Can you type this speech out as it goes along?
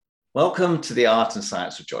Welcome to the Art and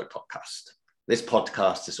Science of Joy podcast. This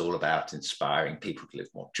podcast is all about inspiring people to live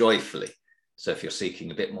more joyfully. So if you're seeking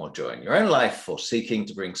a bit more joy in your own life or seeking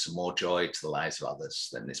to bring some more joy to the lives of others,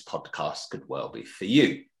 then this podcast could well be for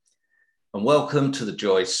you. And welcome to the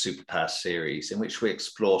Joy Superpowers series, in which we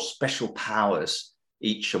explore special powers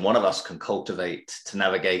each and one of us can cultivate to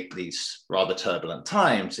navigate these rather turbulent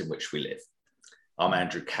times in which we live. I'm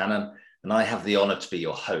Andrew Cannon, and I have the honor to be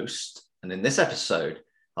your host. And in this episode,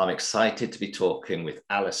 I'm excited to be talking with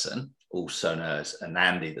Alison, also known as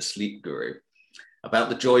Anandi, the sleep guru, about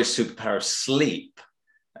the joy superpower of sleep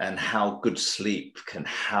and how good sleep can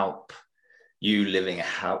help you living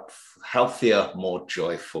a healthier, more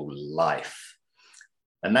joyful life.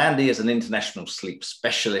 Anandi is an international sleep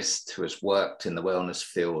specialist who has worked in the wellness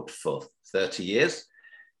field for 30 years,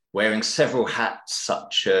 wearing several hats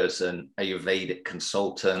such as an Ayurvedic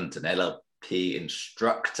consultant, an NLP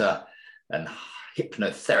instructor, and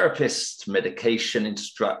hypnotherapist, medication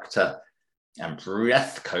instructor, and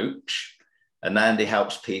breath coach. Anandi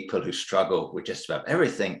helps people who struggle with just about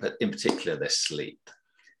everything, but in particular their sleep.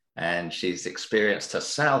 And she's experienced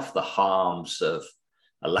herself the harms of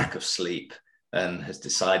a lack of sleep and has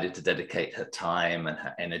decided to dedicate her time and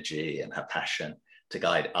her energy and her passion to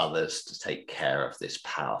guide others to take care of this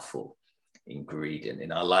powerful ingredient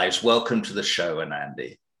in our lives. Welcome to the show,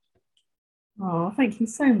 Anandi. Oh, thank you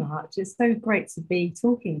so much. It's so great to be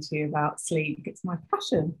talking to you about sleep. It's my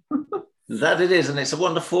passion. That it is, and it's a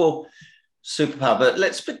wonderful superpower. But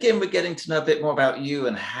let's begin with getting to know a bit more about you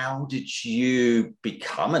and how did you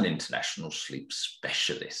become an international sleep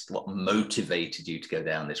specialist? What motivated you to go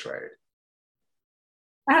down this road?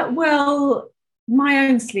 Well, my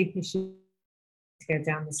own sleep issue to go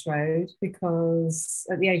down this road because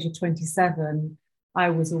at the age of 27, I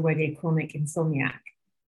was already a chronic insomniac.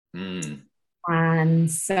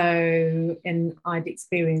 And so, I'd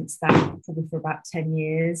experienced that probably for about 10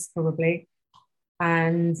 years, probably.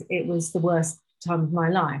 And it was the worst time of my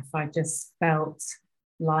life. I just felt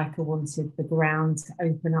like I wanted the ground to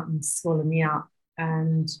open up and swallow me up.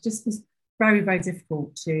 And just was very, very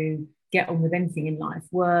difficult to get on with anything in life,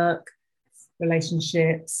 work,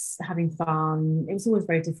 relationships, having fun. It was always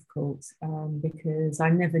very difficult because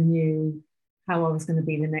I never knew how I was going to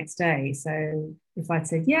be the next day. So if I'd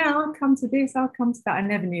said, yeah, I'll come to this, I'll come to that, I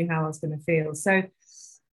never knew how I was going to feel. So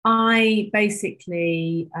I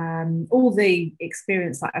basically, all the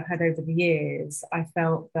experience that I've had over the years, I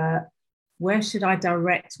felt that where should I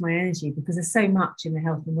direct my energy? Because there's so much in the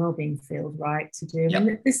health and wellbeing field, right, to do. Yep. I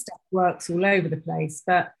mean, this stuff works all over the place,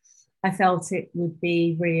 but I felt it would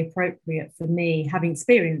be really appropriate for me, having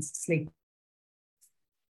experienced sleep,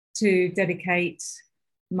 to dedicate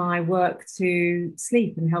my work to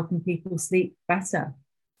sleep and helping people sleep better.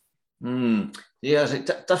 Yes,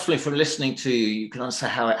 definitely from listening to you, you can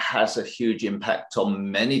understand how it has a huge impact on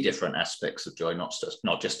many different aspects of joy,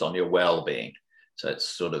 not just on your well-being. So it's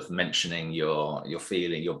sort of mentioning your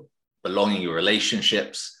feeling, your belonging, your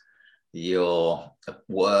relationships, your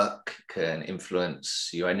work can influence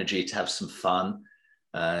your energy to have some fun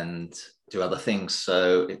and do other things.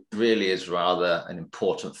 So it really is rather an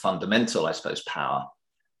important fundamental, I suppose, power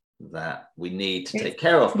that we need to take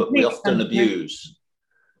care of, but we often abuse,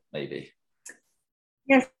 maybe.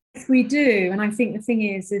 Yes, we do. And I think the thing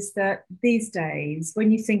is that these days,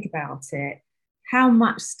 when you think about it, how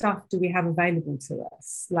much stuff do we have available to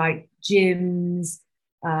us? Like gyms,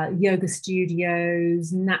 yoga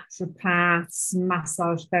studios, naturopaths,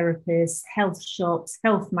 massage therapists, health shops,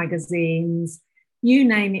 health magazines, you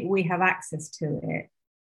name it, we have access to it.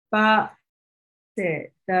 But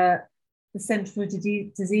the Centre for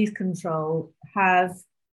Disease Control have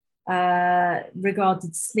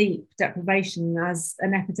regarded sleep deprivation as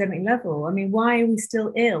an epidemic level. I mean, why are we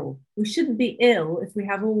still ill? We shouldn't be ill if we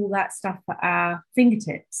have all that stuff at our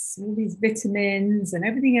fingertips, all these vitamins and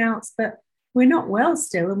everything else, but we're not well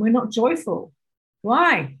still and we're not joyful.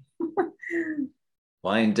 Why?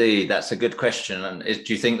 Why indeed? That's a good question. And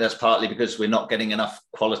do you think that's partly because we're not getting enough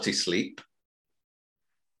quality sleep?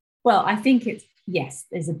 Well, I think yes,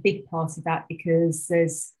 there's a big part of that because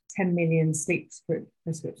there's 10 million sleep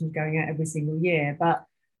prescriptions going out every single year, but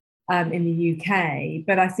in the UK.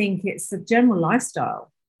 But I think it's a general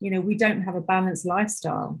lifestyle. You know, we don't have a balanced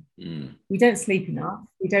lifestyle. We don't sleep enough.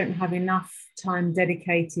 We don't have enough time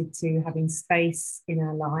dedicated to having space in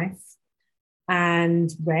our life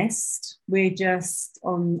and rest. We're just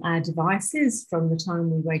on our devices from the time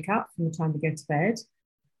we wake up, from the time we go to bed.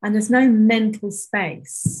 And there's no mental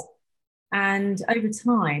space. And over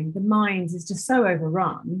time, the mind is just so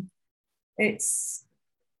overrun. It's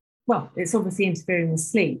obviously interfering with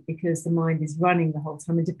sleep because the mind is running the whole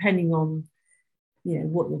time. And depending on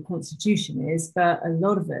what your constitution is, but a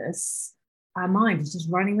lot of us, our mind is just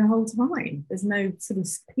running the whole time. There's no sort of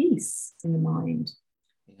peace in the mind.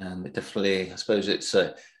 Yeah, and it definitely, I suppose it's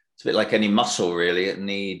a bit like any muscle, really. It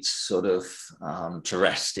needs sort of to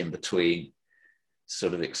rest in between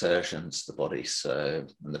sort of exertions, the body, so,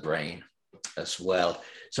 and the brain as well.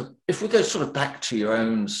 So if we go sort of back to your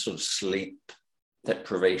own sort of sleep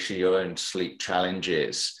deprivation, your own sleep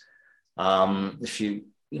challenges, if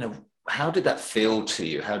how did that feel to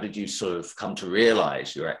you? How did you sort of come to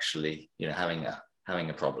realize you're actually, having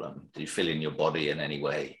a problem? Did you feel in your body in any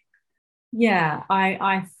way? Yeah,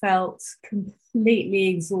 I felt completely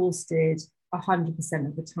exhausted 100%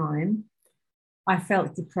 of the time. I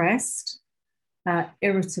felt depressed,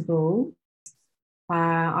 irritable.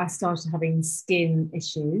 I started having skin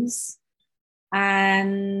issues,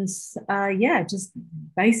 and just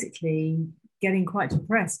basically getting quite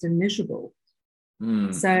depressed and miserable.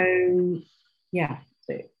 So yeah,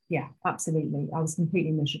 absolutely, I was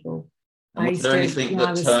completely miserable. And was there anything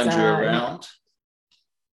that turned you around?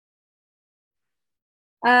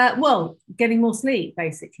 Well, getting more sleep,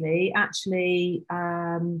 basically, actually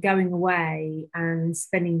going away and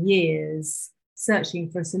spending years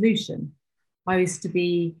searching for a solution. I used to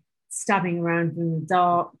be stabbing around in the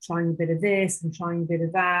dark, trying a bit of this and trying a bit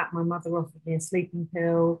of that. My mother offered me a sleeping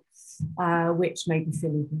pill, which made me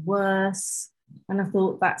feel even worse. And I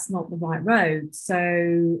thought that's not the right road.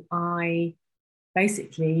 So I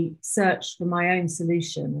basically searched for my own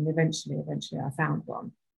solution, and eventually I found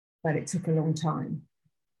one, but it took a long time.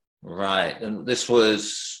 Right. And this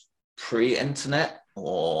was pre-internet,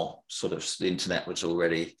 or sort of the internet was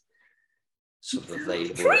already sort of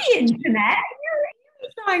available? Pre-internet?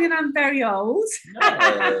 You're saying that I'm very old.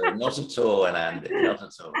 No, not at all, Andy. Not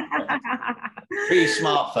at all.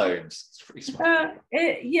 Pre-smartphones.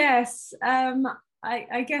 Yes.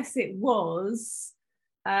 I guess it was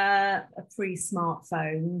a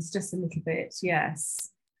pre-smartphones, just a little bit,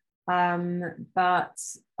 yes. So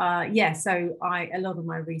a lot of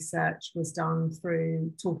my research was done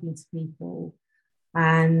through talking to people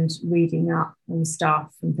and reading up and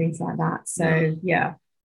stuff and things like that. So yeah.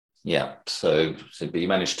 So but you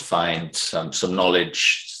managed to find some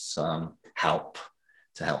knowledge, some help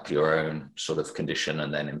to help your own sort of condition,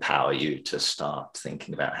 and then empower you to start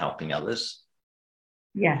thinking about helping others.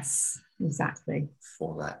 Yes, exactly.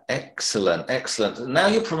 For that. Excellent. Now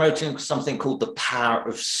you're promoting something called the power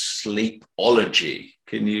of sleepology.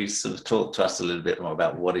 Can you sort of talk to us a little bit more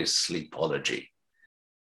about what is sleepology?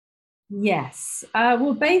 Yes.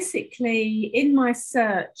 Well, basically, in my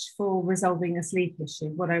search for resolving a sleep issue,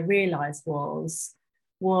 what I realized was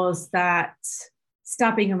that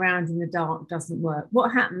stabbing around in the dark doesn't work.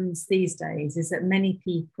 What happens these days is that many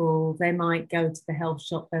people, they might go to the health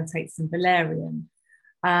shop, they'll take some valerian.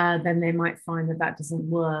 Then they might find that doesn't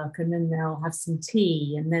work, and then they'll have some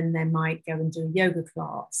tea, and then they might go and do a yoga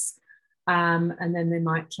class, and then they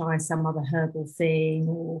might try some other herbal thing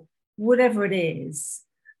or whatever it is,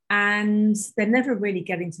 and they're never really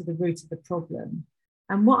getting to the root of the problem.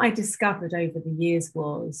 And what I discovered over the years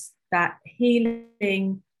was that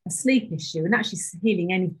healing a sleep issue, and actually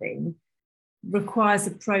healing anything, requires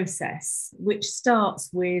a process which starts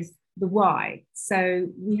with the why. So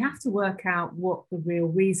we have to work out what the real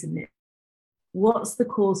reason is. What's the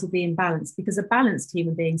cause of the imbalance? Because a balanced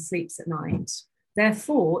human being sleeps at night.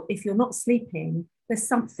 Therefore, if you're not sleeping, there's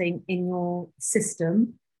something in your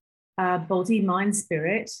system, body, mind,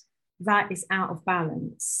 spirit, that is out of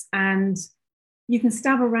balance. And you can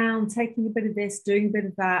stab around taking a bit of this, doing a bit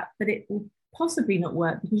of that, but it will possibly not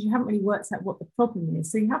work because you haven't really worked out what the problem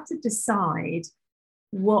is. So you have to decide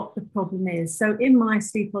what the problem is. So in my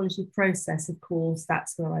sleepology process, of course,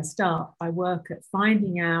 that's where I start. I work at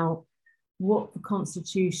finding out what the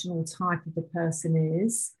constitutional type of the person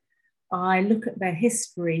is. I look at their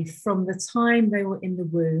history from the time they were in the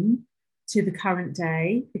womb to the current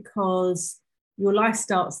day, because your life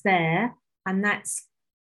starts there, and that's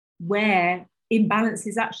where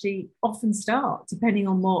imbalances actually often start, depending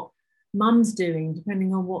on what mum's doing,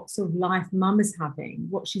 depending on what sort of life mum is having,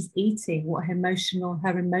 what she's eating, what her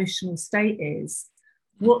emotional state is,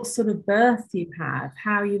 what sort of birth you have,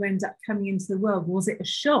 how you end up coming into the world. Was it a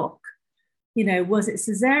shock? Was it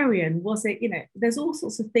cesarean? Was it, there's all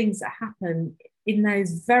sorts of things that happen in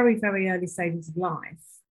those very, very early stages of life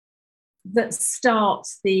that start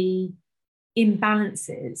the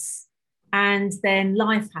imbalances. And then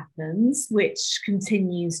life happens, which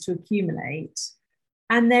continues to accumulate.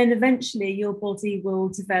 And then eventually your body will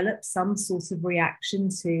develop some sort of reaction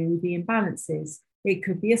to the imbalances. It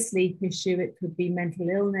could be a sleep issue, it could be mental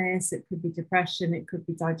illness, it could be depression, it could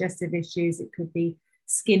be digestive issues, it could be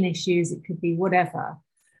skin issues, it could be whatever.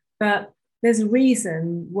 But there's a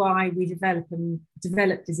reason why we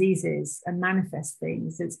develop diseases and manifest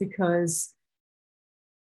things. It's because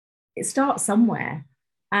it starts somewhere.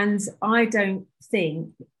 And I don't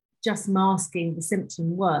think just masking the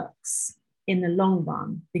symptom works in the long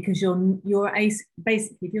run, because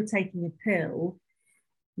basically, if you're taking a pill,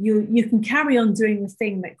 you can carry on doing the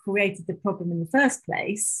thing that created the problem in the first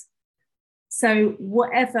place. So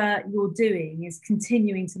whatever you're doing is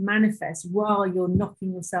continuing to manifest while you're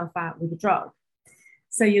knocking yourself out with a drug.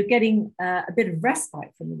 So you're getting a bit of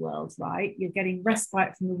respite from the world, right? You're getting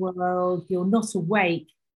respite from the world. You're not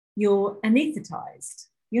awake. You're anesthetized.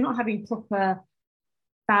 You're not having proper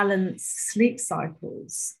balanced sleep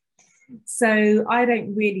cycles. So I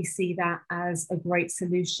don't really see that as a great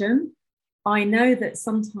solution. I know that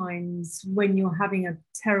sometimes when you're having a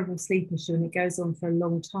terrible sleep issue and it goes on for a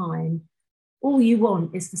long time, all you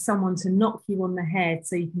want is for someone to knock you on the head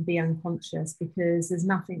so you can be unconscious, because there's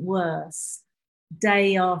nothing worse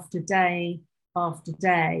day after day after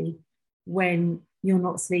day when you're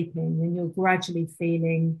not sleeping and you're gradually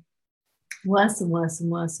feeling worse and worse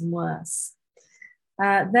and worse and worse.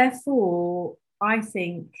 Therefore, I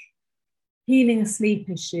think healing a sleep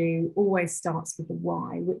issue always starts with the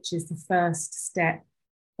why, which is the first step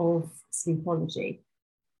of sleepology,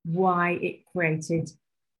 why it's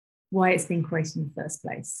been created in the first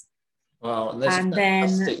place. Well, there's a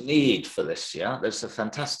fantastic need for this, yeah? There's a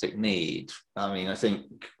fantastic need. I mean, I think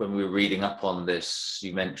when we were reading up on this,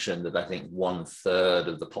 you mentioned that I think 1/3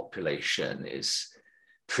 of the population is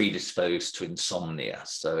predisposed to insomnia.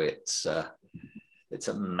 So it's a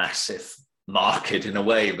massive market in a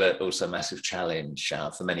way, but also a massive challenge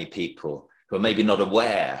for many people who are maybe not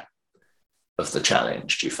aware of the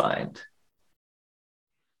challenge, do you find?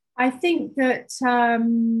 I think that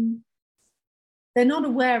they're not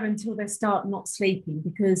aware until they start not sleeping,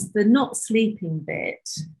 because the not sleeping bit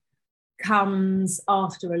comes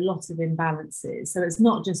after a lot of imbalances. So it's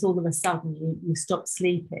not just all of a sudden you stop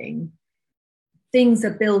sleeping. Things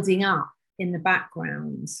are building up in the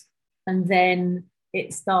background, and then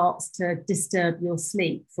it starts to disturb your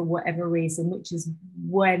sleep for whatever reason, which is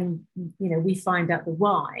when we find out the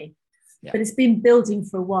why. Yeah. But it's been building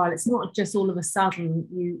for a while. It's not just all of a sudden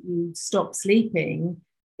you stop sleeping.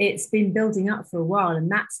 It's been building up for a while, and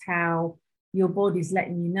that's how your body's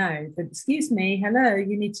letting you know that, excuse me, hello,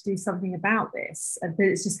 you need to do something about this. But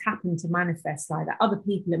it's just happened to manifest like that. Other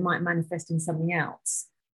people, it might manifest in something else.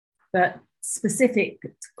 But specific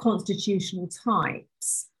constitutional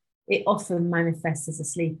types, it often manifests as a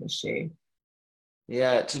sleep issue.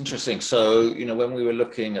 Yeah, it's interesting. So, when we were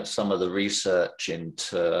looking at some of the research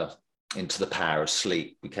into the power of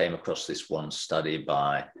sleep, we came across this one study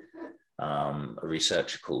by a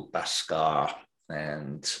researcher called Bhaskar,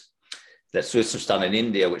 and this was done in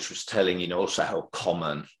India, which was telling, also how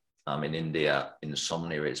common in India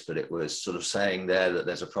insomnia is, but it was sort of saying there that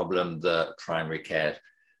there's a problem that primary care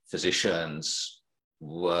physicians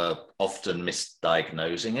were often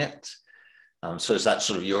misdiagnosing it. So is that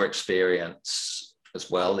sort of your experience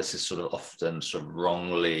as well? This is sort of often sort of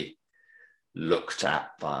wrongly looked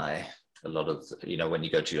at by a lot of, when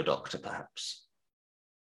you go to your doctor, perhaps.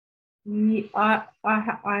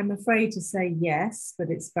 I'm afraid to say yes, but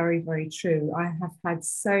it's very, very true. I have had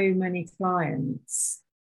so many clients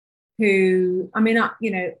who,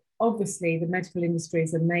 obviously the medical industry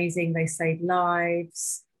is amazing. They save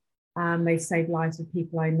lives. They save lives of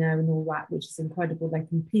people I know and all that, which is incredible. They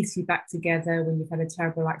can piece you back together when you've had a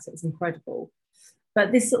terrible accident. It's incredible.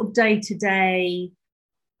 But this sort of day-to-day,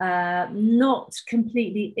 not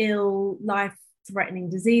completely ill, life-threatening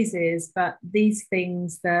diseases, but these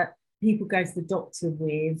things that people go to the doctor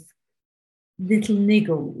with, little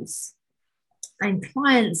niggles. And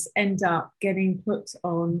clients end up getting put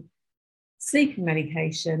on sleeping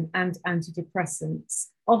medication and antidepressants,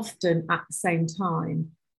 often at the same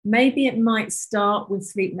time. Maybe it might start with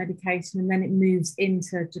sleep medication and then it moves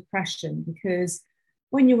into depression, because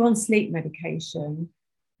when you're on sleep medication,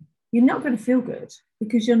 you're not going to feel good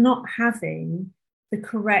because you're not having the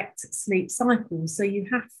correct sleep cycle. So you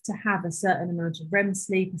have to have a certain amount of REM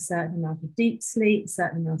sleep, a certain amount of deep sleep, a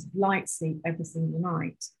certain amount of light sleep every single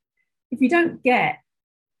night. If you don't get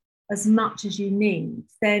as much as you need,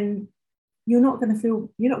 then you're not going to feel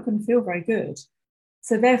very good.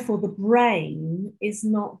 So therefore, the brain is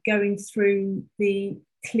not going through the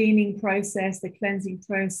cleaning process, the cleansing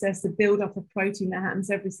process, the build-up of protein that happens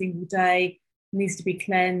every single day needs to be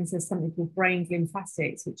cleansed. There's something called brain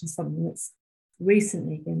lymphatics, which is something that's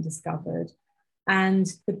recently been discovered. And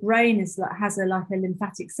the brain has a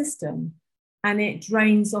lymphatic system, and it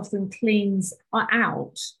drains off and cleans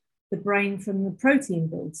out the brain from the protein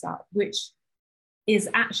builds up, which is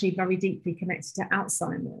actually very deeply connected to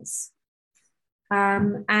Alzheimer's.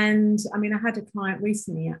 And I mean, I had a client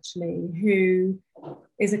recently actually who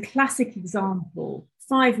is a classic example.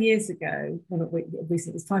 5 years ago, well,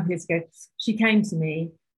 recently, it was 5 years ago, she came to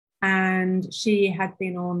me and she had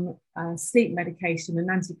been on sleep medication and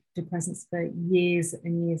antidepressants for years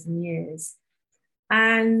and years and years.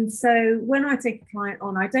 And so when I take a client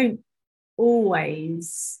on, I don't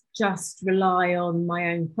always just rely on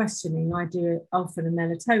my own questioning. I do often a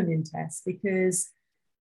melatonin test because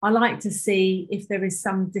I like to see if there is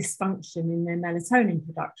some dysfunction in their melatonin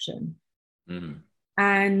production.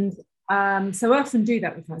 And so I often do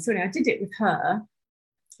that with clients. So anyway, I did it with her,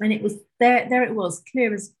 and it was there it was,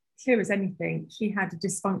 clear as anything. She had a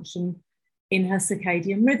dysfunction in her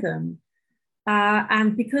circadian rhythm.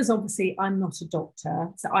 And because obviously I'm not a doctor,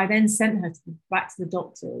 so I then sent her back to the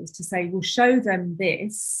doctors to say, we'll show them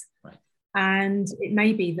this. Right. And it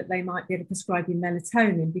may be that they might be able to prescribe you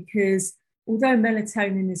melatonin, because although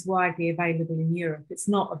melatonin is widely available in Europe, it's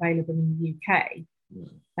not available in the UK.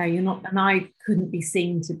 You're not, and I couldn't be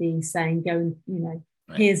seen to be saying, go and, right,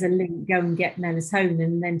 here's a link, go and get melatonin,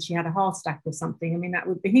 and then she had a heart attack or something. I mean, that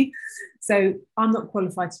would be, so I'm not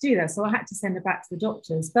qualified to do that. So I had to send her back to the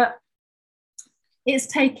doctors. But it's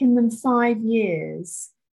taken them 5 years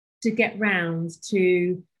to get round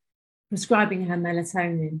to prescribing her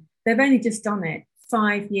melatonin. They've only just done it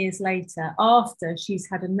 5 years later, after she's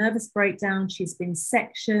had a nervous breakdown, she's been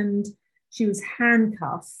sectioned, she was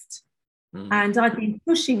handcuffed. And I've been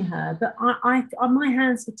pushing her, but I my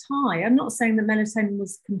hands were tied. I'm not saying that melatonin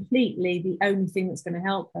was completely the only thing that's going to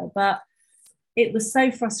help her, but it was so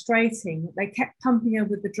frustrating that they kept pumping her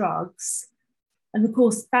with the drugs. And of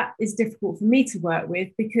course, that is difficult for me to work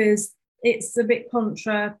with because it's a bit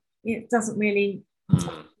it doesn't really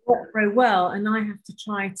work very well. And I have to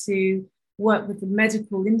try to work with the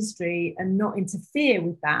medical industry and not interfere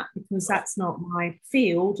with that, because that's not my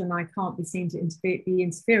field and I can't be seen to be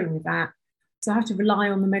interfering with that. So I have to rely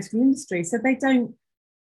on the medical industry. So they don't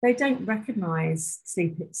recognize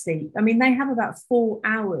sleep. I mean, they have about 4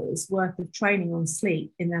 hours worth of training on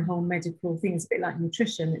sleep in their whole medical thing. It's a bit like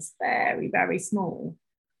nutrition. It's very, very small.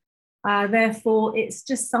 Therefore, it's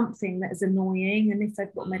just something that is annoying. And if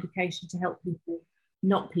they've got medication to help people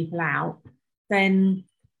knock people out, then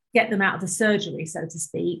get them out of the surgery, so to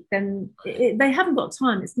speak, then they haven't got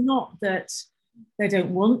time. It's not that they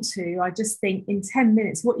don't want to. I just think in 10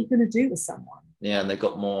 minutes, what are you going to do with someone? Yeah, and they've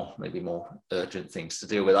got maybe more urgent things to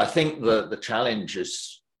deal with. I think the challenge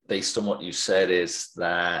is, based on what you said, is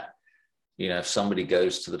that, if somebody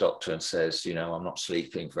goes to the doctor and says, I'm not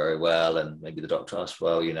sleeping very well, and maybe the doctor asks,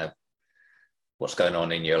 well, what's going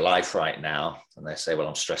on in your life right now? And they say, well,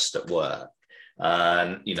 I'm stressed at work.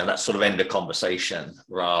 And, that sort of end the conversation,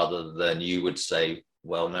 rather than you would say,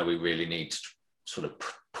 well, no, we really need to sort of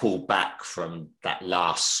pull back from that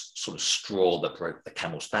last sort of straw that broke the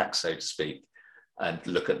camel's back, so to speak, and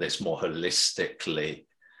look at this more holistically.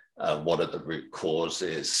 What are the root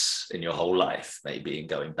causes in your whole life, maybe, and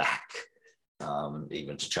going back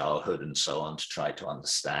even to childhood and so on, to try to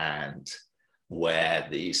understand where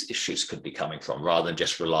these issues could be coming from, rather than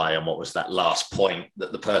just rely on what was that last point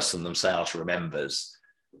that the person themselves remembers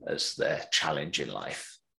as their challenge in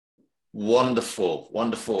life. Wonderful,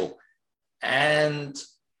 wonderful. And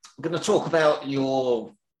I'm going to talk about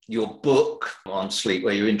your book on sleep,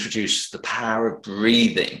 where you introduce the power of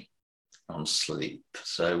breathing on sleep.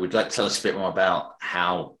 So would you like to tell us a bit more about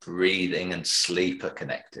how breathing and sleep are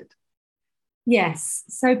connected? Yes.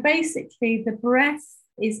 So basically, the breath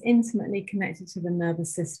is intimately connected to the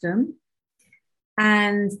nervous system.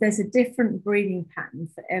 And there's a different breathing pattern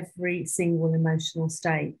for every single emotional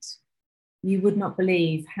state. You would not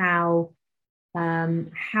believe how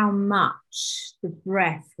much the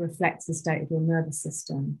breath reflects the state of your nervous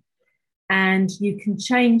system. And you can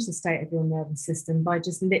change the state of your nervous system by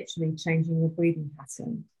just literally changing your breathing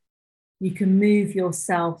pattern. You can move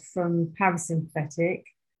yourself from parasympathetic,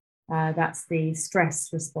 that's the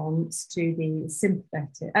stress response, to the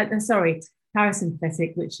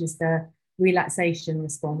parasympathetic, which is the relaxation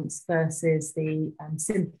response, versus the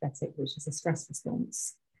sympathetic, which is a stress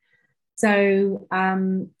response. So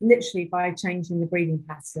literally by changing the breathing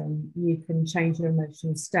pattern, you can change your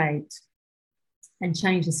emotional state and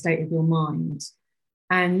change the state of your mind.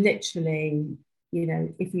 And literally,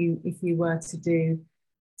 if you were to do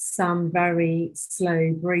some very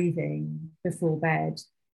slow breathing before bed,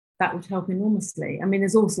 that would help enormously. I mean,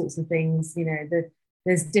 there's all sorts of things,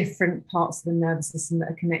 there's different parts of the nervous system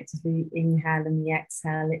that are connected to the inhale and the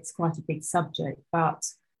exhale. It's quite a big subject, but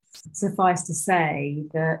suffice to say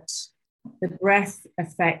that The breath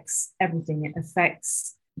affects everything. It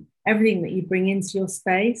affects everything that you bring into your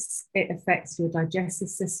space. It affects your digestive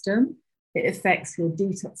system. It affects your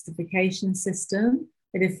detoxification system.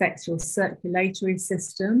 It affects your circulatory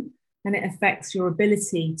system. And it affects your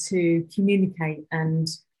ability to communicate and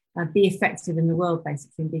be effective in the world,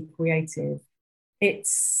 basically, and be creative.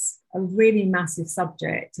 It's a really massive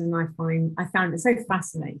subject, and I found it so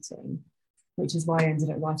fascinating, which is why I ended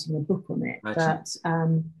up writing a book on it. Right. But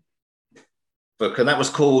book, and that was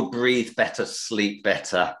called Breathe Better, Sleep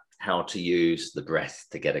Better: How to Use the Breath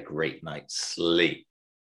to Get a Great Night's Sleep.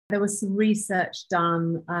 There was some research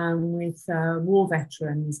done with war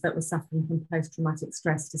veterans that were suffering from post-traumatic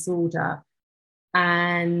stress disorder,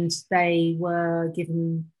 and they were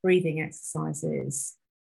given breathing exercises.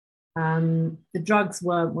 The drugs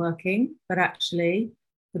weren't working, but actually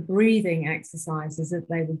the breathing exercises that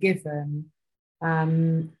they were given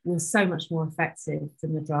were so much more effective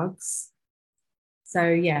than the drugs. So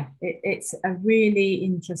yeah, it's a really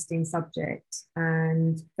interesting subject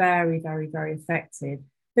and very, very, very effective.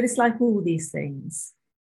 But it's like all these things.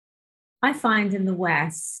 I find in the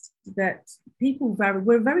West that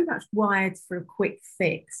we're very much wired for a quick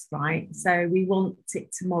fix, right? So we want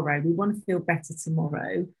it tomorrow. We want to feel better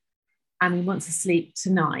tomorrow, and we want to sleep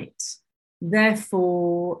tonight.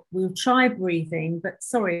 Therefore, we'll try breathing, but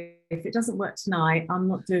sorry, if it doesn't work tonight, I'm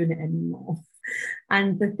not doing it anymore.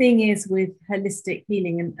 And the thing is with holistic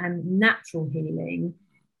healing and natural healing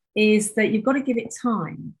is that you've got to give it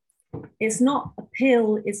time. It's not a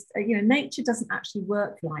pill. It's, nature doesn't actually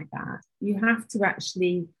work like that. You have to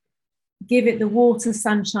actually give it the water,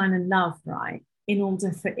 sunshine, and love, right, in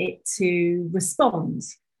order for it to respond,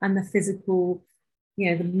 and the physical,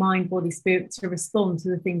 the mind, body, spirit to respond to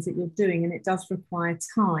the things that you're doing. And it does require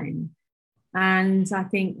time. And I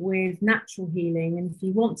think with natural healing, and if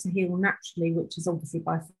you want to heal naturally, which is obviously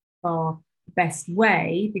by far the best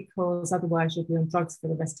way, because otherwise you'll be on drugs for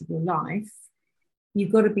the rest of your life,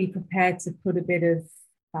 you've got to be prepared to put a bit of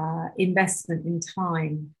investment in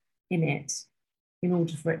time in it in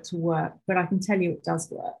order for it to work. But I can tell you it does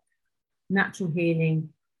work. Natural healing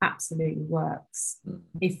absolutely works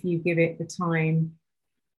if you give it the time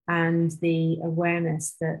and the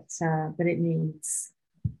awareness that it needs.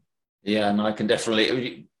 Yeah, and I can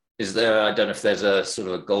definitely, I don't know if there's a sort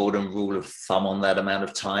of a golden rule of thumb on that amount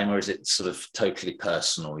of time, or is it sort of totally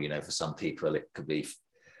personal? For some people it could be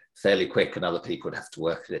fairly quick, and other people would have to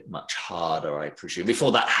work at it much harder, I presume,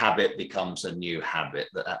 before that habit becomes a new habit,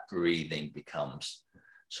 that breathing becomes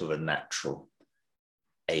sort of a natural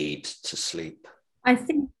aid to sleep. I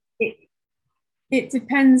think it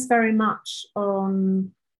depends very much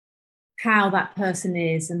on how that person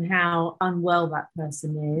is and how unwell that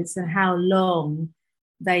person is and how long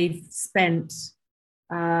they've spent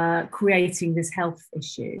creating this health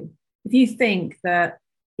issue. If you think that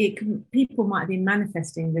people might have been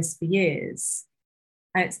manifesting this for years,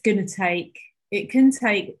 and it can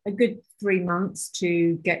take a good 3 months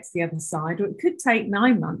to get to the other side, or it could take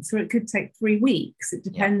 9 months, or it could take 3 weeks. It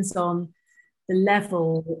depends on the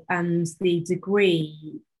level and the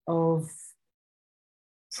degree of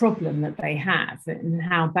problem that they have and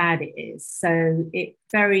how bad it is. So it's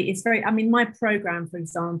very, my program, for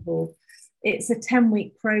example, it's a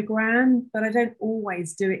 10-week program, but I don't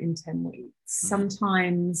always do it in 10 weeks.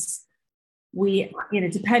 Sometimes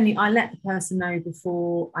depending, I let the person know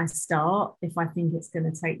before I start if I think it's going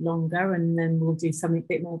to take longer, and then we'll do something a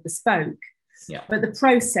bit more bespoke. Yeah. But the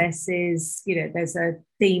process is, there's a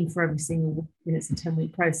theme for every single week, and it's a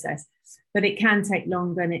 10-week process. But it can take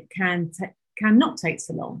longer, and it cannot take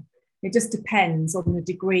so long. It just depends on the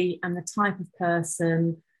degree and the type of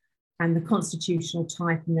person and the constitutional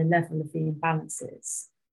type and the level of the imbalances.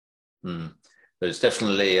 But it's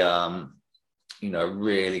definitely,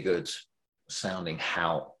 really good sounding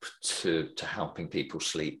help to helping people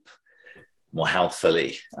sleep more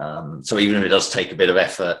healthily. So even if it does take a bit of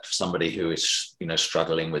effort, for somebody who is,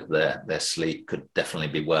 struggling with their sleep, could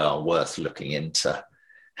definitely be well worth looking into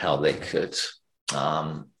how they could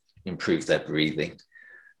improve their breathing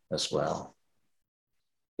as well.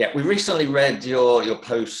 Yeah, we recently read your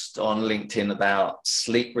post on LinkedIn about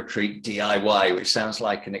Sleep Retreat DIY, which sounds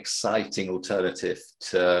like an exciting alternative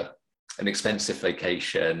to an expensive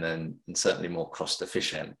vacation and certainly more cost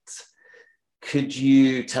efficient. Could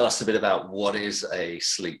you tell us a bit about what is a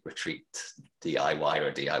sleep retreat DIY or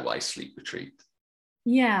a DIY sleep retreat?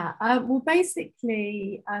 Yeah, well,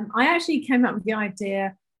 basically, I actually came up with the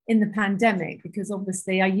idea in the pandemic, because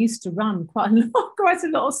obviously I used to run quite a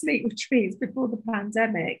lot of sleep retreats before the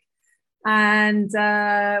pandemic. And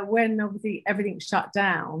when obviously everything shut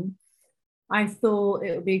down, I thought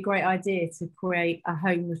it would be a great idea to create a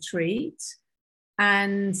home retreat.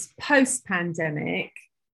 And post-pandemic,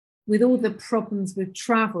 with all the problems with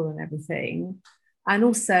travel and everything, and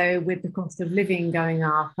also with the cost of living going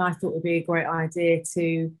up, I thought it would be a great idea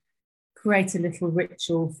to create a little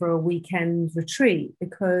ritual for a weekend retreat,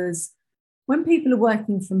 because when people are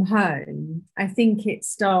working from home, I think it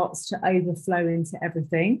starts to overflow into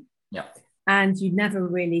everything. Yeah. And you never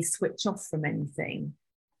really switch off from anything.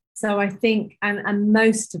 So I think, and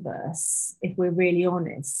most of us, if we're really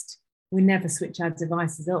honest, we never switch our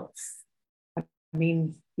devices off. I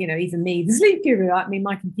mean, even me, the sleep guru, I mean,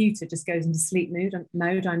 my computer just goes into sleep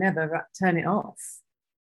mode. I never turn it off.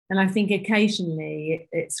 And I think occasionally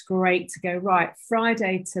it's great to go, right,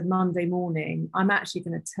 Friday to Monday morning, I'm actually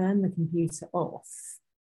going to turn the computer off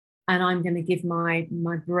and I'm going to give my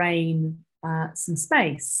brain some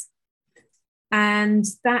space. And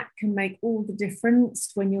that can make all the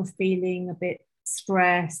difference when you're feeling a bit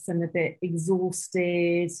stressed and a bit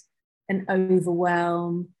exhausted and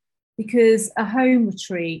overwhelmed, because a home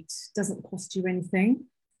retreat doesn't cost you anything.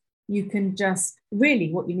 You can just,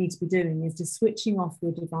 really what you need to be doing is just switching off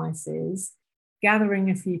your devices, gathering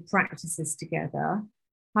a few practices together,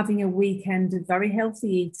 having a weekend of very healthy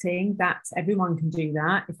eating. That everyone can do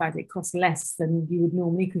that. In fact, it costs less than you would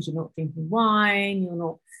normally, because you're not drinking wine, you're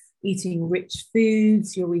not eating rich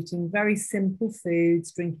foods, you're eating very simple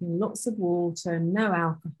foods, drinking lots of water, no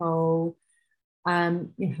alcohol,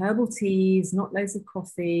 herbal teas, not loads of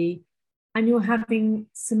coffee. And you're having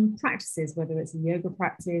some practices, whether it's a yoga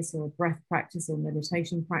practice or a breath practice or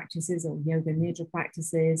meditation practices or yoga nidra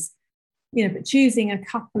practices, but choosing a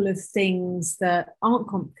couple of things that aren't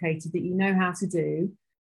complicated, that you know how to do,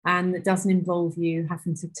 and that doesn't involve you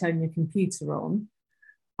having to turn your computer on.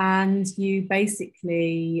 And you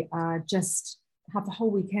basically just have the whole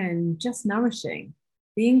weekend just nourishing,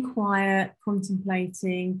 being quiet,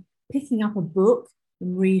 contemplating, picking up a book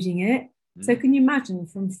and reading it. So can you imagine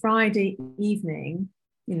from Friday evening,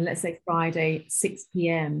 let's say Friday 6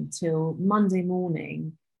 p.m. till Monday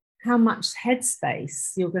morning, how much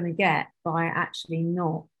headspace you're going to get by actually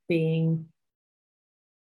not being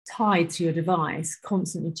tied to your device,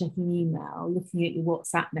 constantly checking email, looking at your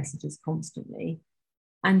WhatsApp messages constantly,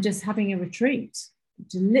 and just having a retreat.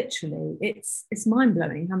 Literally, it's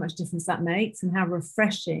mind-blowing how much difference that makes and how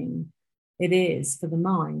refreshing it is for the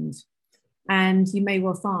mind. And you may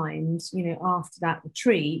well find, after that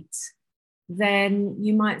retreat, then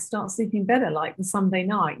you might start sleeping better. Like the Sunday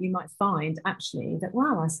night, you might find actually that,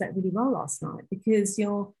 wow, I slept really well last night, because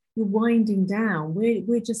you're winding down.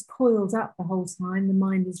 We're just coiled up the whole time. The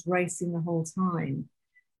mind is racing the whole time.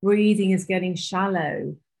 Breathing is getting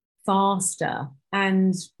shallow, faster.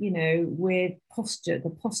 And, the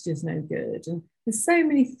posture's no good. And there's so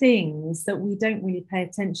many things that we don't really pay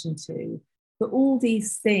attention to. But all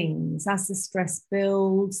these things, as the stress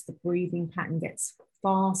builds, the breathing pattern gets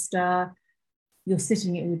faster, you're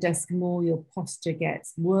sitting at your desk more, your posture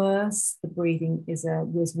gets worse, the breathing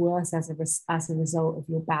was worse as a result of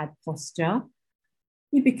your bad posture.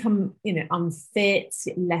 You become, unfit,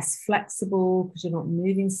 less flexible because you're not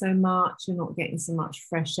moving so much, you're not getting so much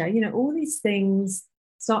fresh air. All these things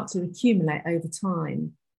start to accumulate over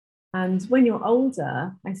time. And when you're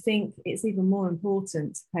older, I think it's even more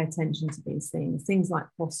important to pay attention to these things like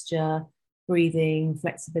posture, breathing,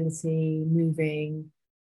 flexibility, moving,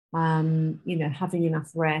 having enough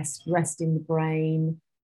rest, resting the brain,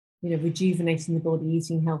 rejuvenating the body,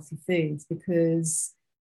 eating healthy foods, because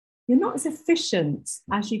you're not as efficient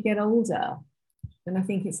as you get older. And I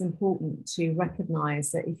think it's important to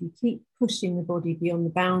recognize that if you keep pushing the body beyond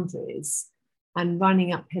the boundaries and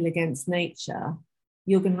running uphill against nature,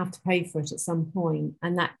 you're going to have to pay for it at some point.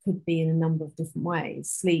 And that could be in a number of different ways.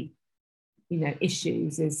 Sleep,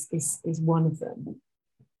 issues is one of them.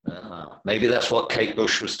 Maybe that's what Kate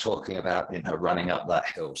Bush was talking about in her Running Up That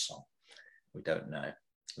Hill song. We don't know.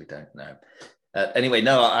 Anyway,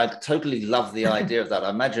 no, I totally love the idea of that. I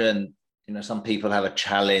imagine, some people have a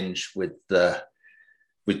challenge with the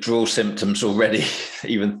withdrawal symptoms already,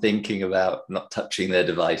 even thinking about not touching their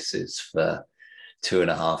devices for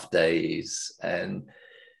 2.5 days. And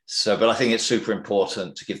so, but I think it's super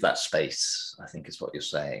important to give that space, I think is what you're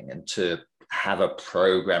saying, and to have a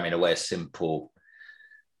program in a way, a simple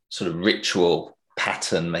sort of ritual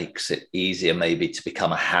pattern makes it easier maybe to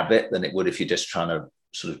become a habit than it would if you're just trying to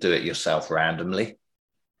sort of do it yourself randomly.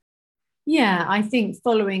 Yeah, I think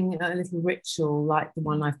following a little ritual like the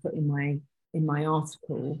one I've put in my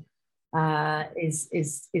article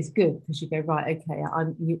is good, because you go, right, okay,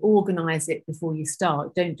 you organize it before you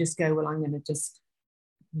start. Don't just go, well, I'm going to just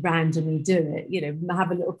randomly do it.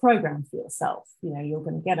 Have a little program for yourself. You're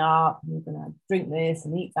going to get up and you're going to drink this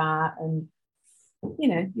and eat that, and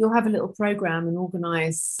you'll have a little program and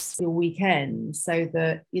organize your weekend so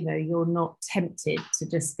that you're not tempted to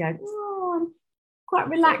just go, oh, I'm quite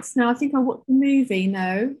relaxed now, I think I'll watch the movie.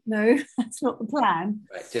 No, that's not the plan.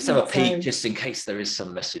 Right. Just have a peek, just in case there is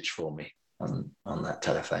some message for me on that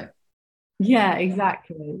telephone. Yeah,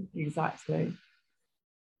 exactly.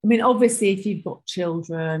 I mean, obviously, if you've got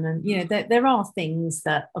children and, there are things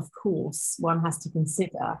that, of course, one has to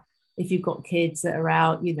consider. If you've got kids that are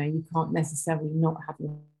out, you can't necessarily not have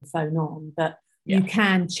your phone on, but you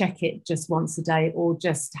can check it just once a day, or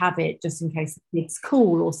just have it just in case it's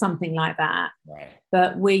cool or something like that. Right.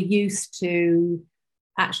 But we're used to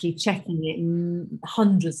actually checking it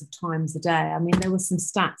hundreds of times a day. I mean, there were some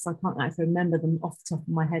stats, I can't actually remember them off the top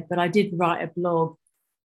of my head, but I did write a blog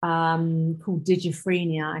called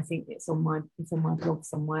Digiphrenia. I think it's on my blog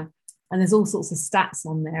somewhere, and there's all sorts of stats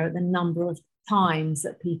on there at the number of times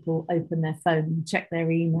that people open their phone and check their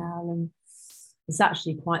email, and it's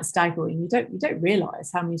actually quite staggering. You don't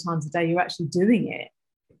realize how many times a day you're actually doing it.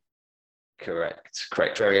 Correct.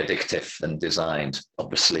 Very addictive and designed,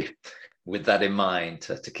 obviously, with that in mind,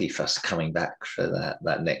 to keep us coming back for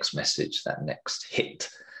that next message, that next hit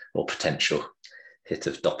or potential hit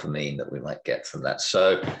of dopamine that we might get from that.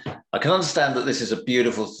 So I can understand that this is a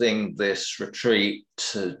beautiful thing, this retreat,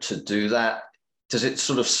 to do that. Does it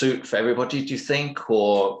sort of suit for everybody, do you think,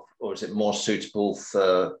 or is it more suitable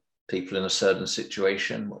for people in a certain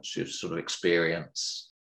situation? What's your sort of experience?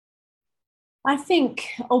 I think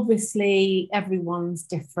obviously everyone's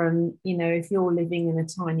different. If you're living in a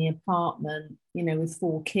tiny apartment, with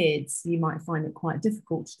 4 kids, you might find it quite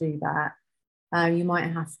difficult to do that. You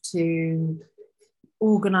might have to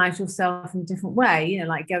organize yourself in a different way,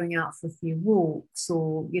 like going out for a few walks,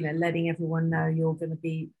 or letting everyone know you're going to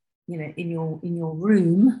be in your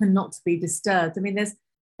room and not to be disturbed. I mean,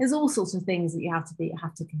 there's all sorts of things that you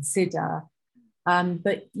have to consider,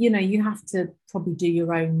 but you have to probably do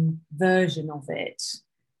your own version of it.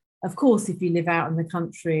 Of course, if you live out in the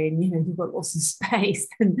country and you've got lots of space,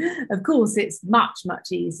 then of course it's much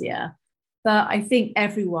easier. But I think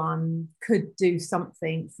everyone could do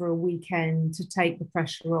something for a weekend to take the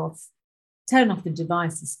pressure off. Turn off the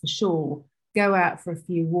devices for sure. Go out for a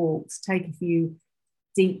few walks, take a few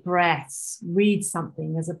deep breaths, read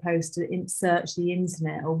something as opposed to search the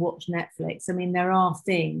internet or watch Netflix. I mean, there are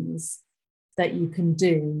things that you can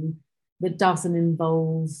do that doesn't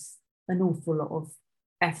involve an awful lot of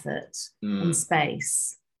effort and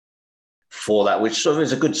space. For that, which sort of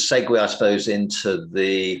is a good segue, I suppose, into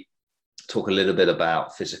talk a little bit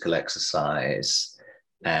about physical exercise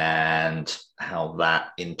and how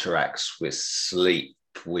that interacts with sleep.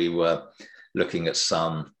 We were looking at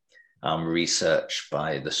some research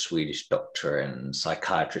by the Swedish doctor and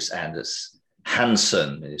psychiatrist Anders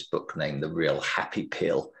Hansen in his book named The Real Happy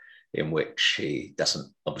Pill, in which he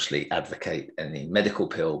doesn't obviously advocate any medical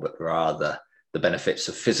pill, but rather the benefits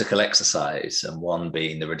of physical exercise, and one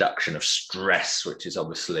being the reduction of stress, which is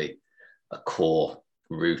obviously a core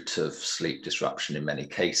root of sleep disruption in many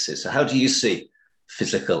cases. So how do you see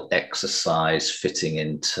physical exercise fitting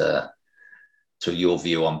into your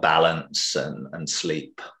view on balance and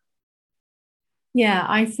sleep? Yeah,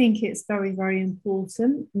 I think it's very, very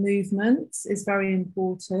important. Movement is very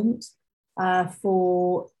important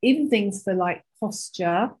for even things for like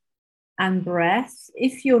posture and breath.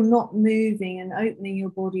 If you're not moving and opening your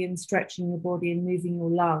body and stretching your body and moving your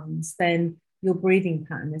lungs, then your breathing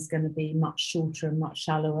pattern is going to be much shorter and much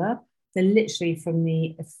shallower. So literally from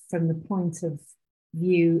the point of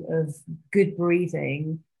view of good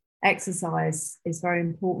breathing, exercise is very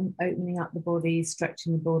important, opening up the body,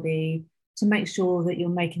 stretching the body, to make sure that you're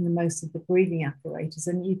making the most of the breathing apparatus.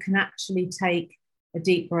 And you can actually take a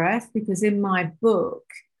deep breath, because in my book,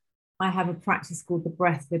 I have a practice called the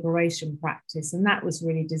breath liberation practice. And that was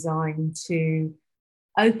really designed to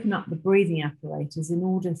open up the breathing apparatus in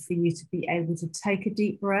order for you to be able to take a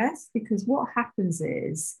deep breath. Because what happens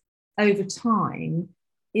is, over time,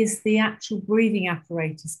 is the actual breathing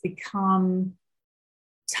apparatus become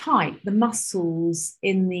tight. The muscles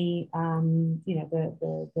in the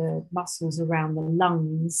muscles around the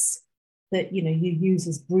lungs that you use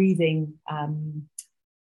as breathing,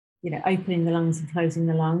 opening the lungs and closing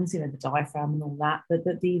the lungs, the diaphragm and all that, but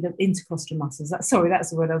the intercostal muscles. That's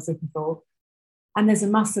the word I was looking for. And there's a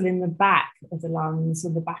muscle in the back of the lungs,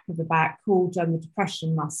 or the back of the back, called the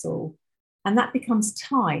depression muscle. And that becomes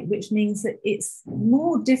tight, which means that it's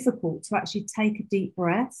more difficult to actually take a deep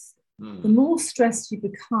breath. The more stressed you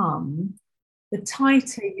become, the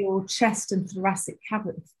tighter your chest and thoracic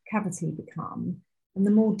cavity become. and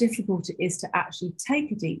the more difficult it is to actually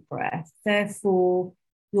take a deep breath. Therefore,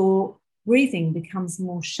 your breathing becomes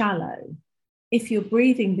more shallow. If your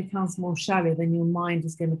breathing becomes more shallow, then your mind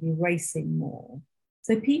is going to be racing more.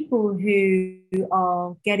 So people who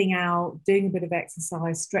are getting out, doing a bit of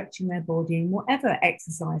exercise, stretching their body, and whatever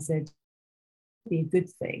exercise they're doing, be a good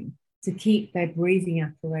thing to keep their breathing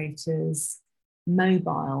apparatus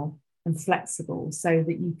mobile and flexible so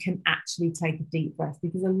that you can actually take a deep breath.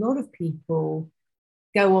 Because a lot of people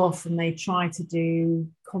go off and they try to do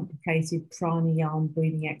complicated pranayama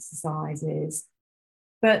breathing exercises,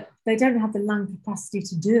 but they don't have the lung capacity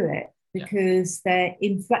to do it because they're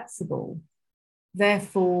inflexible.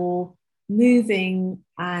 Therefore, moving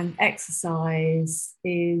and exercise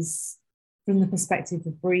is, from the perspective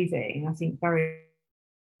of breathing, I think very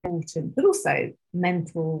important, but also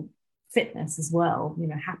mental fitness as well,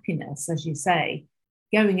 happiness, as you say,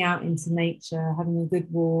 going out into nature, having a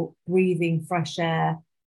good walk, breathing fresh air,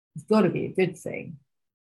 it's got to be a good thing.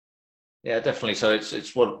 Yeah, definitely. So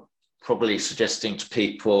it's what probably suggesting to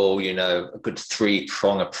people, a good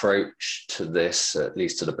 3-prong approach to this, at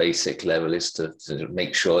least at a basic level, is to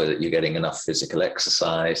make sure that you're getting enough physical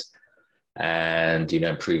exercise and,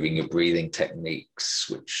 improving your breathing techniques,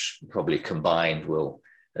 which probably combined will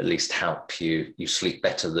at least help you sleep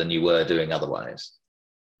better than you were doing otherwise.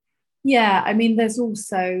 Yeah, I mean, there's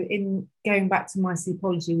also, in going back to my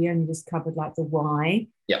sleepology, we only just covered like the why,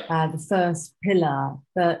 the first pillar,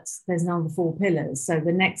 but there's another 4 pillars. So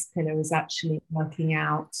the next pillar is actually working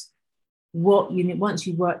out what you need. Once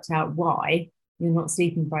you've worked out why you're not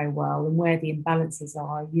sleeping very well and where the imbalances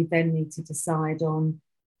are, you then need to decide on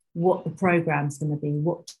what the program's going to be,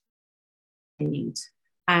 what you need.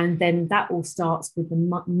 And then that all starts with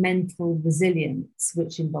the mental resilience,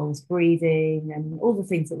 which involves breathing and all the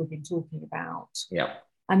things that we've been talking about. Yeah.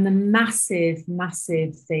 And the massive,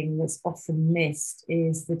 massive thing that's often missed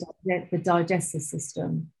is the digestive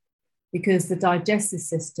system, because the digestive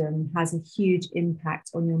system has a huge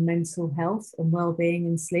impact on your mental health and well-being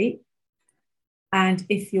and sleep. And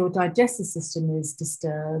if your digestive system is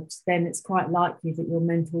disturbed, then it's quite likely that your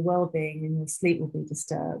mental well-being and your sleep will be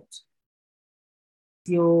disturbed.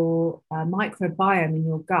 Your microbiome in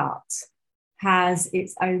your gut has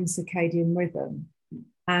its own circadian rhythm.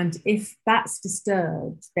 And if that's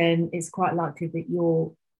disturbed, then it's quite likely that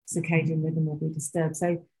your circadian rhythm will be disturbed.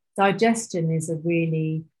 So digestion is a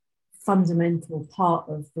really fundamental part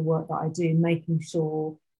of the work that I do, making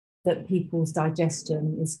sure that people's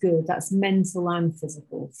digestion is good. That's mental and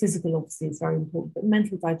physical. Physical obviously is very important, but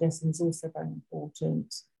mental digestion is also very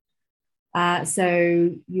important.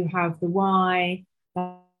 So you have the why,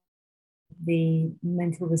 the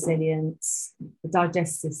mental resilience, the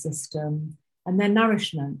digestive system, and then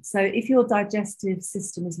nourishment. So if your digestive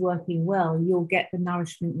system is working well, you'll get the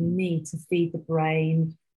nourishment you need to feed the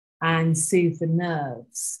brain and soothe the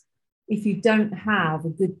nerves. If you don't have a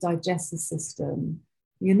good digestive system,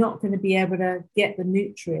 you're not going to be able to get the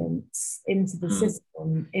nutrients into the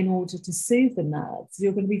system in order to soothe the nerves.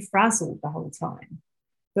 You're going to be frazzled the whole time.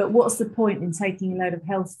 But what's the point in taking a load of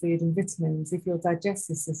health food and vitamins if your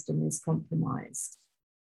digestive system is compromised?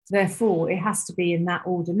 Therefore, it has to be in that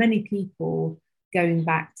order. Many people, going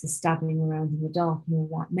back to stabbing around in the dark and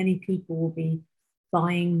all that, many people will be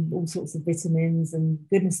buying all sorts of vitamins and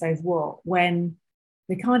goodness knows what, when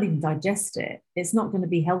they can't even digest it. It's not going to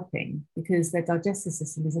be helping because their digestive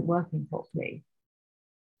system isn't working properly.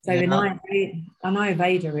 So in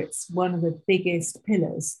Ayurveda, it's one of the biggest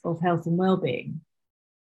pillars of health and well-being.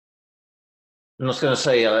 I was going to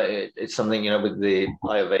say it's something, with the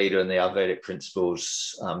Ayurveda and the Ayurvedic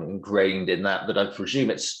principles ingrained in that, but I presume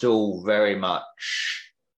it's still very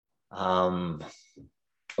much a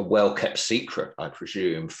well-kept secret, I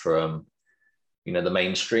presume, from, the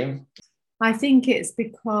mainstream. I think it's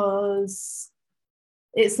because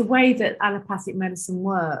it's the way that allopathic medicine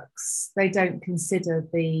works. They don't consider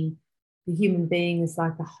the human being as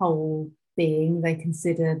like a whole being. They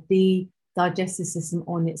consider the digestive system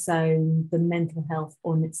on its own, the mental health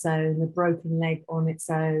on its own, the broken leg on its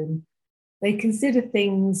own. They consider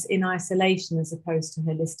things in isolation as opposed to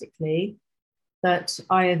holistically. But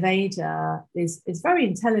Ayurveda is very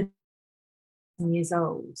intelligent, years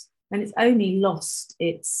old, and it's only lost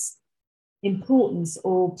its importance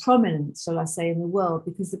or prominence, shall I say, in the world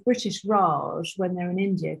because the British Raj, when they're in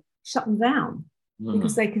India, shut them down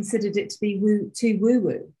because they considered it to be too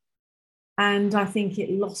woo-woo. And I think it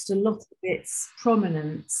lost a lot of its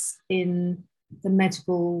prominence in the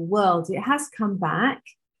medical world. It has come back,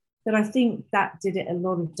 but I think that did it a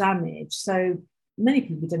lot of damage. So many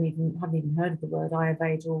people haven't even heard of the word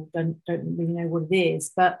Ayurveda or don't really know what it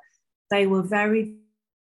is, but they were very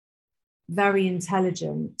very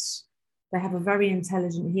intelligent. They have a very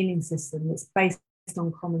intelligent healing system that's based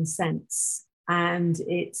on common sense. And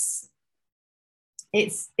it's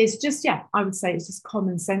just, yeah, I would say it's just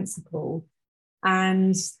commonsensical.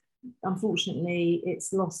 And unfortunately,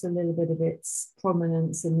 it's lost a little bit of its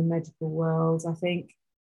prominence in the medical world, I think,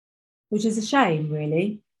 which is a shame,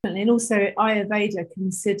 really. And also, Ayurveda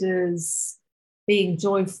considers being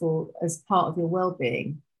joyful as part of your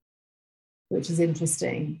well-being, which is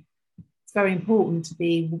interesting. It's very important to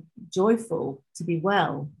be joyful, to be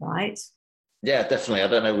well, right? Yeah, definitely. I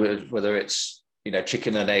don't know whether it's,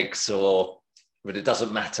 chicken and eggs but it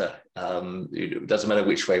doesn't matter. It doesn't matter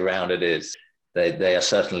which way round it is. They are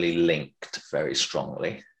certainly linked very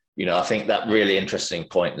strongly. I think that really interesting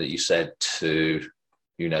point that you said to,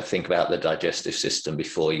 think about the digestive system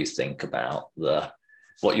before you think about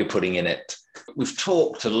what you're putting in it. We've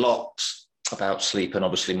talked a lot about sleep and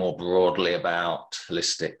obviously more broadly about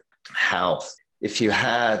holistic health. If you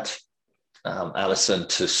had, Alison,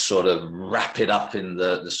 to sort of wrap it up in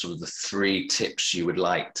the sort of the 3 tips you would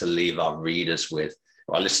like to leave our readers with,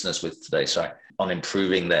 or our listeners with today, on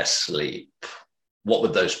improving their sleep, what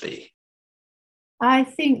would those be? I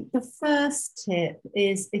think the first tip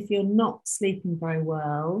is, if you're not sleeping very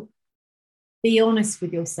well, be honest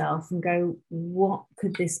with yourself and go, what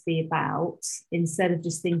could this be about? Instead of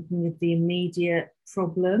just thinking of the immediate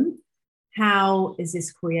problem, how is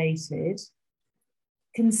this created?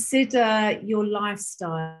 Consider your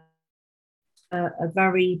lifestyle a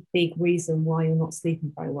very big reason why you're not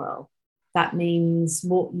sleeping very well. That means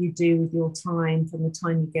what you do with your time from the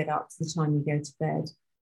time you get up to the time you go to bed.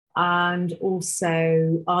 And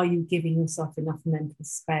also, are you giving yourself enough mental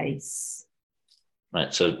space?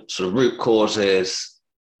 Right, so sort of root causes,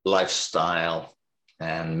 lifestyle,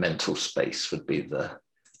 and mental space would be the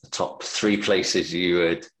top 3 places you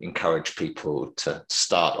would encourage people to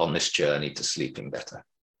start on this journey to sleeping better.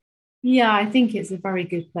 Yeah, I think it's a very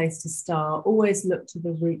good place to start. Always look to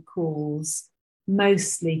the root cause.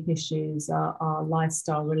 Most sleep issues are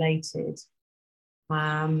lifestyle related.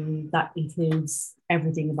 That includes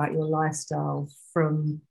everything about your lifestyle,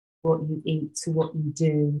 from what you eat to what you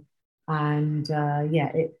do. And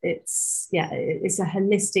it's a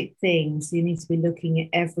holistic thing. So you need to be looking at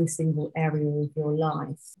every single area of your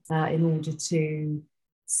life in order to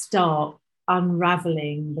start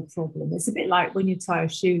unraveling the problem. It's a bit like when you tie a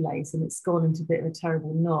shoelace and it's gone into a bit of a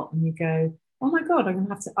terrible knot, and you go, oh my God, I'm going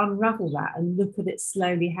to have to unravel that and look at it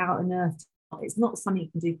slowly. How on earth? It's not something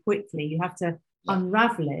you can do quickly. You have to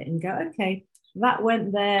unravel it and go, okay, that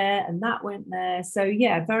went there and that went there. So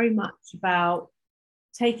yeah, very much about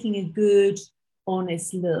taking a good,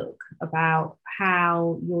 honest look about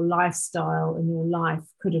how your lifestyle and your life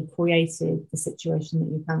could have created the situation that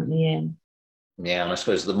you're currently in. Yeah, and I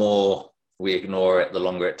suppose the more we ignore it, the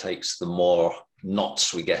longer it takes, the more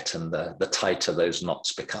knots we get, and the tighter those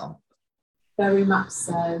knots become. Very much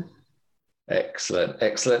so.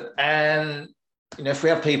 Excellent. And if we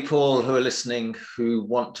have people who are listening who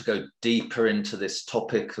want to go deeper into this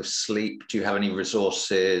topic of sleep, do you have any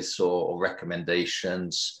resources or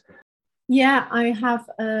recommendations? Yeah, I have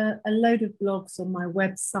a load of blogs on my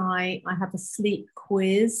website. I have a sleep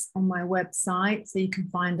quiz on my website, so you can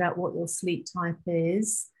find out what your sleep type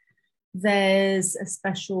is. There's a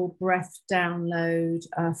special breath download,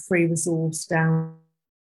 free resource down.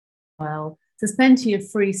 Well, there's plenty of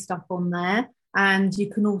free stuff on there. And you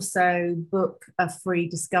can also book a free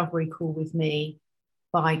discovery call with me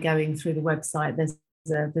by going through the website.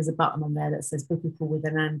 There's a button on there that says book a call with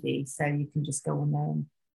an Andy. So you can just go on there, and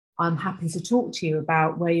I'm happy to talk to you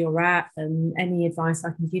about where you're at and any advice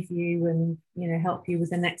I can give you, and help you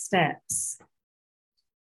with the next steps.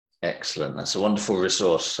 Excellent. That's a wonderful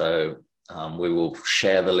resource. So we will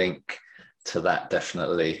share the link to that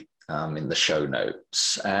definitely in the show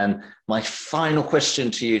notes. And my final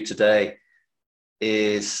question to you today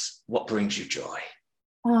is, what brings you joy?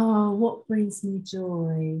 Oh, what brings me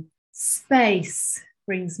joy? Space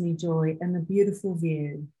brings me joy, and a beautiful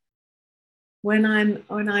view. When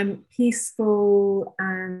I'm peaceful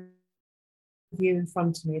and view in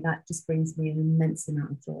front of me, that just brings me an immense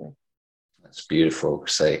amount of joy. That's beautiful.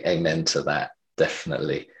 Say amen to that,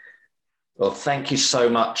 definitely. Well, thank you so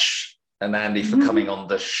much, Anandi, for coming on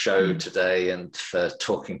the show today and for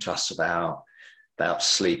talking to us about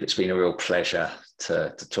sleep. It's been a real pleasure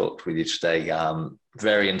to talk with you today.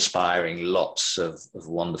 Very inspiring, lots of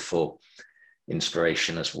wonderful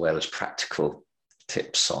inspiration as well as practical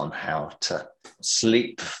tips on how to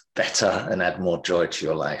sleep better and add more joy to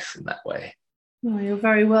your life in that way. Oh, you're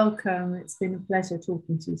very welcome. It's been a pleasure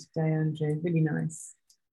talking to you today, Andrew. Really nice.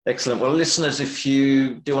 Excellent. Well, listeners, if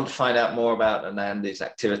you do want to find out more about Anandi's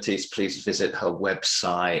activities, please visit her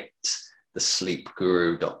website,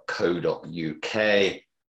 thesleepguru.co.uk.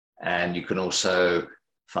 And you can also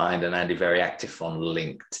find Anandi very active on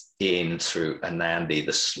LinkedIn through Anandi,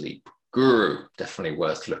 the Sleep Guru. Definitely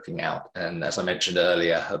worth looking out. And as I mentioned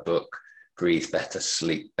earlier, her book, Breathe Better,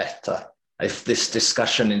 Sleep Better. If this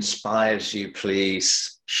discussion inspires you,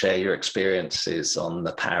 please share your experiences on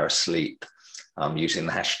the power of sleep using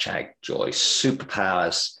the hashtag Joy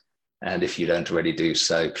Superpowers. And if you don't already do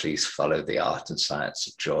so, please follow the Art and Science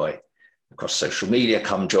of Joy across social media.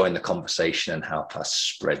 Come join the conversation and help us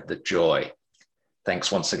spread the joy.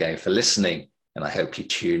 Thanks once again for listening, and I hope you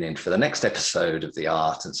tune in for the next episode of the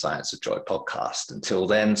Art and Science of Joy podcast. Until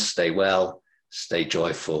then, stay well, stay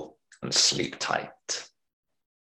joyful, and sleep tight.